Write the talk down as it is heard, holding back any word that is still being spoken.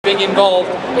being involved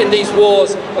in these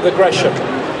wars of aggression.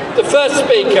 The first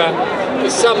speaker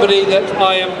is somebody that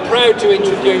I am proud to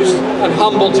introduce and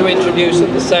humbled to introduce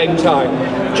at the same time.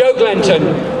 Joe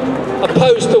Glenton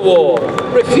opposed the war,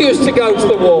 refused to go to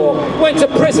the war, went to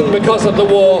prison because of the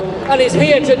war, and is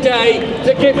here today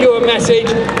to give you a message.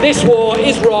 This war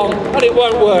is wrong and it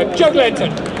won't work. Joe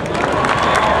Glenton.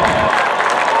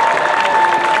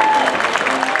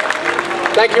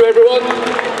 Thank you, everyone.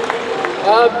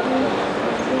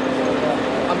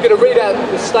 I'm going to read out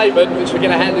the statement which we're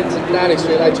going to hand into Downing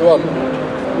Street later on,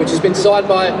 which has been signed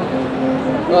by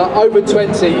over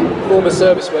 20 former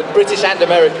servicemen, British and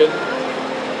American,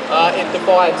 in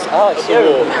defiance of the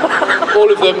war.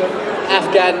 All of them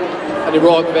Afghan and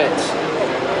Iraq vets.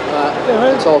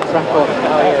 So I'll crack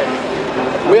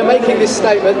on. We are making this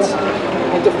statement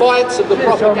in defiance of the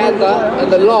propaganda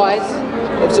and the lies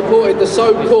of supporting the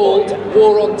so-called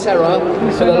war on terror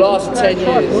for the last 10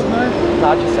 years.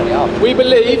 We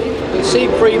believe that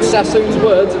Siegfried Sassoon's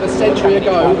words of a century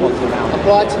ago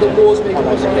apply to the wars being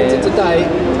prosecuted today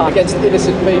against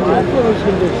innocent people.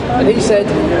 And he said,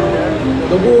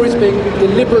 the war is being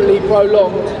deliberately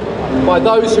prolonged by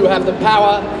those who have the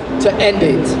power to end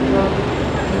it.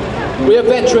 We are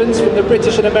veterans from the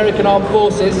British and American Armed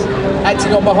Forces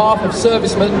acting on behalf of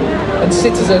servicemen and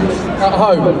citizens at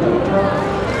home.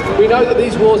 We know that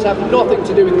these wars have nothing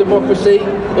to do with democracy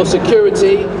or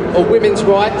security or women's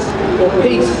rights or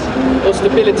peace or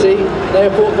stability. They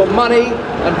are fought for money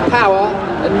and power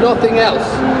and nothing else.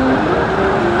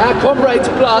 Our comrades'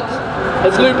 blood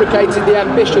has lubricated the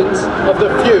ambitions of the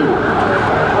few.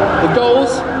 The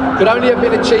goals could only have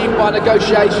been achieved by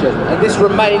negotiation, and this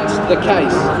remains the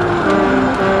case.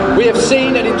 We have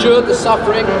seen and endured the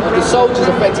suffering of the soldiers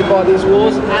affected by these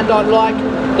wars, and unlike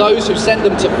those who send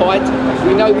them to fight,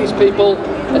 we know these people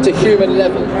at a human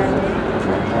level.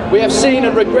 We have seen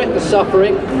and regret the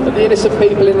suffering of the innocent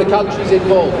people in the countries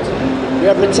involved. We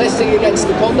are protesting against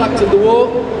the conduct of the war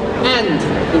and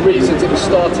the reasons it was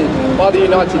started by the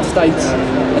United States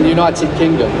and the United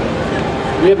Kingdom.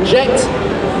 We object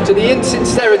to the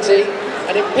insincerity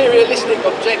and imperialistic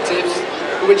objectives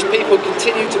for which people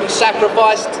continue to be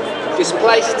sacrificed,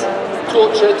 displaced,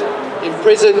 tortured,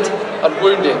 imprisoned and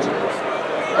wounded.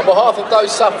 On behalf of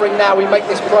those suffering now, we make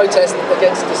this protest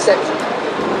against deception.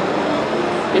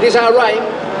 It is our aim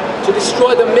to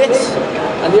destroy the myths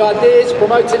and the ideas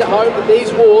promoted at home that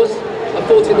these wars are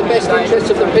fought in the best interests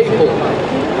of the people,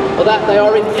 or that they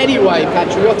are in any way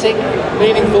patriotic,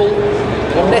 meaningful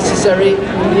or necessary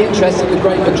in the interests of the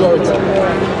great majority.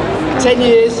 10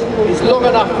 years is long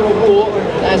enough for a war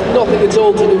that has nothing at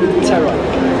all to do with terror,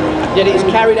 yet it is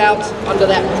carried out under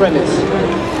that premise.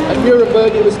 At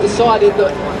Nuremberg it was decided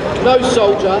that no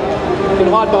soldier can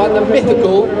hide behind the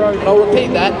mythical, and I'll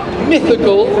repeat that,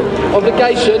 mythical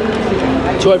obligation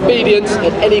to obedience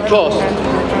at any cost.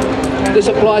 This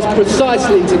applies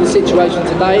precisely to the situation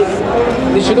today.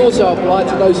 This should also apply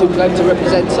to those who claim to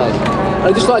represent us.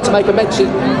 I'd just like to make a mention,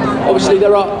 obviously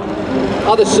there are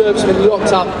other servicemen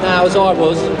locked up now, as I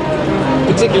was,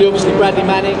 particularly obviously Bradley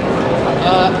Manning,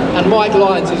 and Mike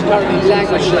Lyons, who's currently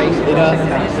languishing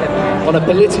on a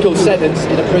political sentence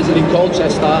in a prison in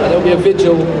Colchester, and there'll be a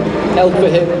vigil held for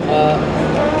him,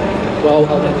 well,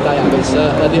 on the day of it,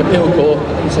 at the appeal court. I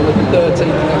think it's on the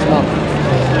 13th next month.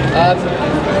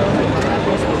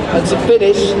 And to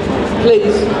finish,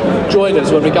 please join us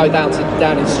when we go down to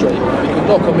Downing Street. We can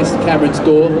knock on Mr. Cameron's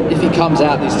door if he comes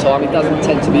out this time. He doesn't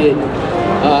tend to be in.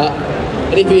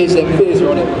 And if he is, then beers are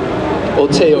on him, or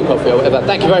tea or coffee or whatever.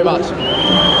 Thank you very much.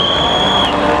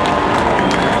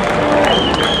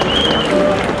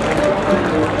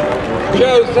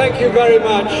 Joe, thank you very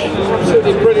much.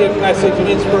 Absolutely brilliant message and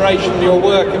inspiration in your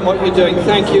work and what you're doing.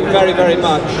 Thank you very, very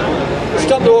much. The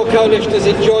Stop the War Coalition has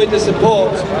enjoyed the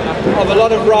support of a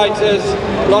lot of writers,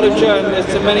 a lot of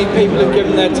journalists, and many people who've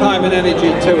given their time and energy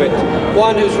to it.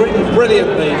 One who's written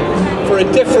brilliantly for a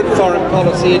different foreign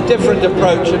policy, a different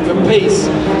approach, and for peace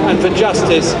and for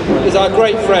justice is our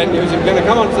great friend who's going to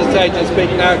come onto the stage and speak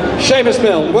now, Seamus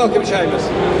Milne. Welcome, Seamus.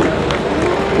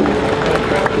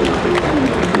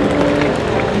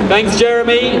 Thanks,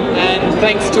 Jeremy, and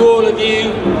thanks to all of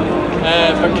you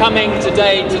for coming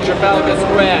today to Trafalgar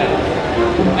Square.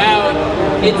 Now,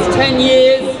 it's 10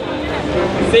 years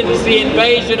since the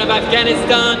invasion of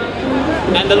Afghanistan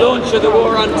and the launch of the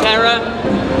war on terror,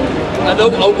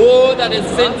 a war that has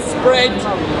since spread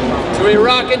to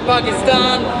Iraq and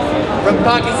Pakistan, from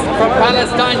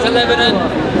Palestine to Lebanon,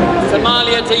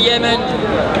 Somalia to Yemen,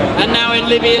 and now in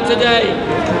Libya today.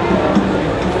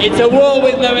 It's a war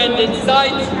with no end in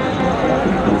sight.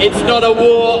 It's not a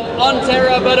war on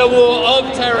terror, but a war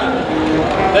of terror.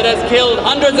 that has killed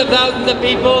hundreds of thousands of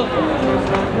people,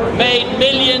 made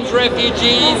millions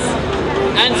refugees,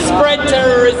 and spread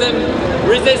terrorism,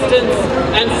 resistance,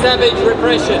 and savage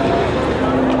repression.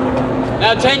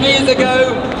 Now, 10 years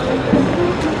ago,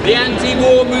 the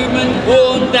anti-war movement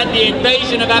warned that the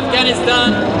invasion of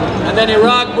Afghanistan and then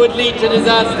Iraq would lead to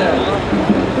disaster.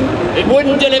 It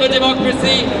wouldn't deliver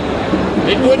democracy,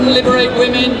 it wouldn't liberate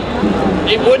women,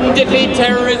 it wouldn't defeat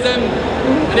terrorism,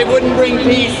 and it wouldn't bring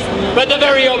peace, but the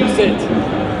very opposite.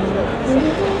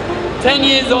 10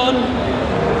 years on,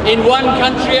 in one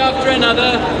country after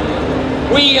another,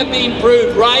 we have been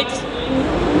proved right,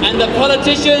 and the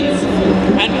politicians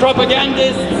and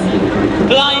propagandists,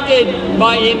 blinded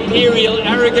by imperial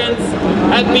arrogance,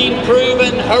 have been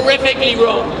proven horrifically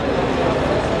wrong.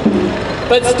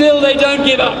 But still they don't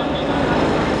give up.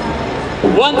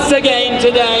 Once again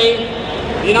today,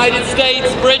 the United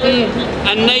States, Britain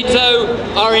and NATO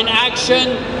are in action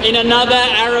in another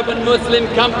Arab and Muslim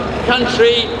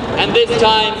country, and this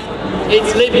time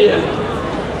it's Libya.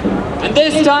 And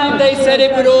this time they said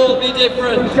it would all be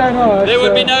different. There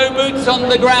would be no boots on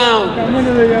the ground.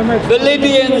 The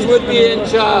Libyans would be in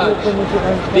charge.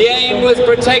 The aim was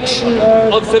protection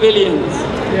of civilians.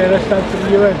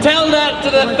 Tell that to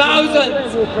the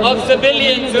thousands of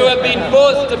civilians who have been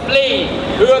forced to flee,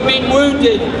 who have been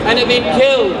wounded and have been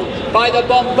killed by the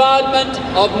bombardment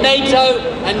of NATO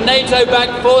and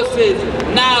NATO-backed forces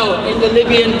now in the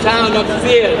Libyan town of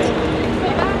Sirte.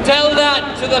 Tell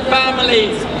that to the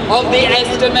families of the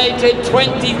estimated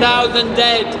 20,000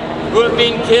 dead who have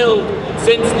been killed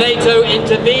since NATO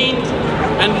intervened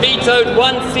and vetoed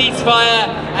one ceasefire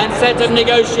and set of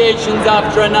negotiations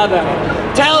after another.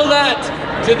 Tell that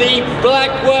to the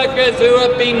black workers who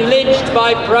have been lynched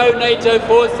by pro-NATO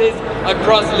forces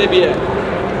across Libya.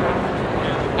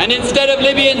 And instead of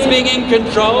Libyans being in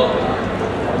control,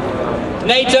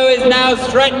 NATO is now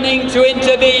threatening to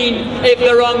intervene if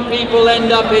the wrong people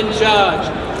end up in charge.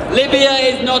 Libya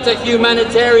is not a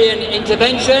humanitarian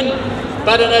intervention,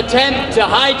 but an attempt to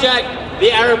hijack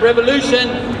the Arab Revolution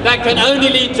that can only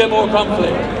lead to more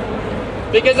conflict.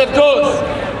 Because of course,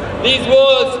 these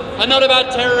wars are not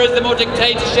about terrorism or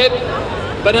dictatorship,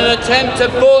 but an attempt to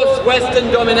force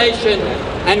Western domination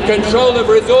and control of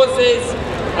resources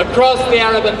across the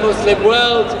Arab and Muslim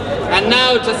world, and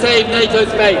now to save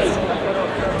NATO's face.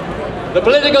 The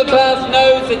political class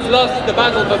knows it's lost the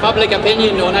battle for public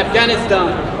opinion on Afghanistan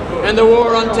and the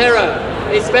war on terror.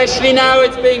 Especially now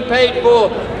it's being paid for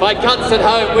by cuts at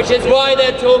home, which is why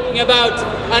they're talking about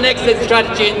an exit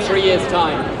strategy in 3 years'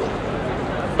 time.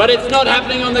 But it's not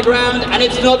happening on the ground, and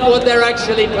it's not what they're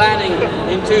actually planning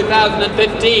in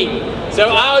 2015. So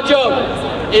our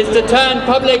job is to turn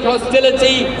public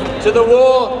hostility to the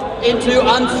war into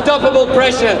unstoppable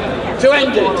pressure to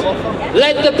end it.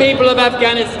 Let the people of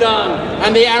Afghanistan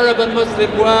and the Arab and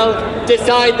Muslim world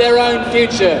decide their own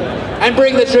future and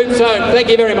bring the troops home. Thank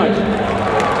you very much.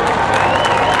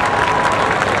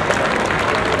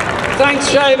 Thanks,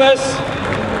 Seamus.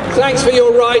 Thanks for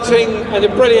your writing and the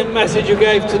brilliant message you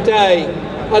gave today.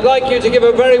 I'd like you to give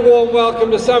a very warm welcome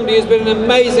to somebody who's been an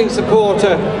amazing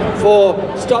supporter for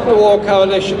Stop the War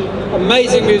Coalition,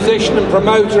 amazing musician and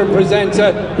promoter and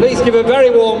presenter. Please give a very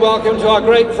warm welcome to our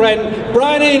great friend,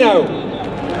 Brian Eno.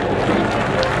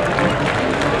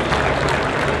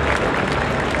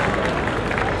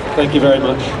 Thank you very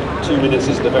much. 2 minutes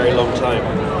isn't a very long time.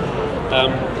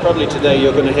 Probably today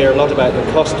you're going to hear a lot about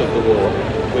the cost of the war,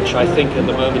 which I think at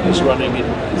the moment is running in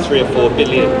 £3 or £4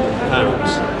 billion,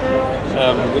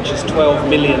 which is £12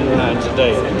 million a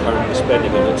day they're currently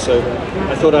spending on it. So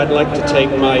I thought I'd like to take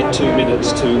my 2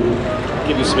 minutes to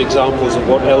give you some examples of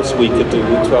what else we could do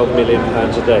with £12 million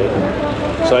a day.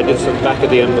 So I did some back of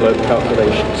the envelope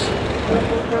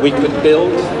calculations. We could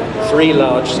build 3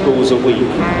 large schools a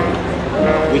week.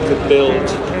 We could build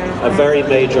a very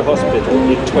major hospital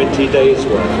in 20 days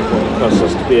worth of what it costs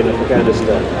us to be in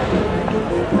Afghanistan.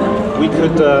 We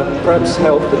could perhaps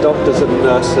help the doctors and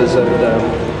nurses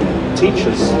and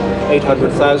teachers,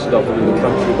 800,000 of them in the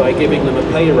country, by giving them a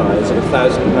pay rise of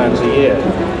 £1,000 a year.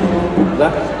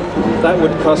 That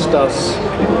would cost us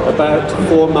about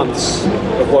 4 months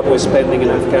of what we're spending in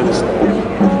Afghanistan.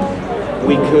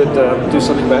 We could do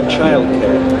something about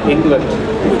childcare. England,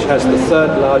 which has the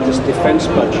 3rd largest defence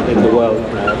budget in the world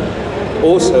now,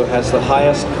 also has the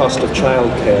highest cost of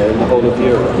childcare in the whole of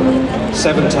Europe.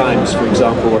 7 times, for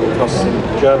example, what it costs in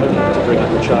Germany to bring up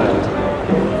a child,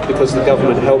 because the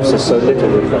government helps us so little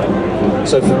with that.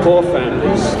 So for poor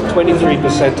families,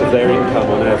 23% of their income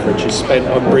on average is spent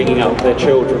on bringing up their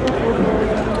children.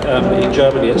 In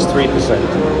Germany it's 3%.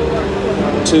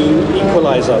 to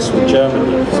equalize us with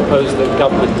Germany. Suppose the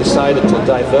government decided to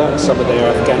divert some of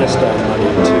their Afghanistan money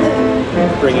to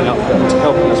bringing up, to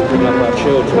helping us bring up our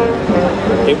children.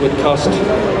 It would cost.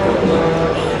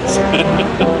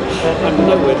 I'm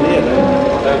nowhere near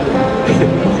that.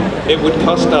 It would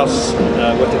cost us.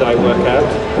 What did I work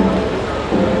out?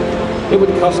 It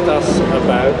would cost us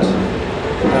about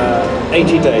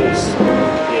 80 days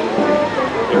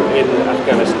in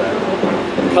Afghanistan.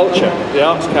 Culture, the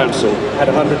Arts Council had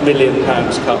 £100 million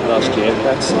cut last year.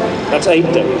 That's 8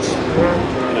 days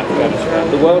in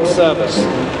Afghanistan. The World Service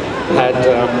had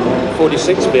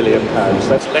 £46 million.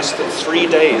 That's less than 3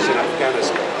 days in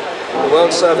Afghanistan. The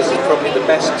World Service is probably the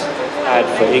best ad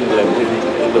for England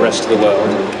in the rest of the world,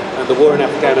 and the war in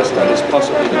Afghanistan is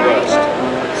possibly the worst.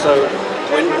 So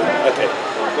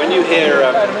when you hear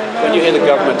the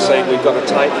government saying we've got to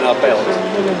tighten our belt,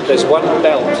 there's one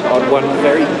belt on one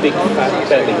very big fat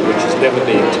belly which is never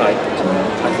being tightened.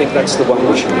 I think that's the one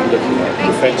we should be looking at,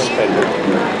 defence spending.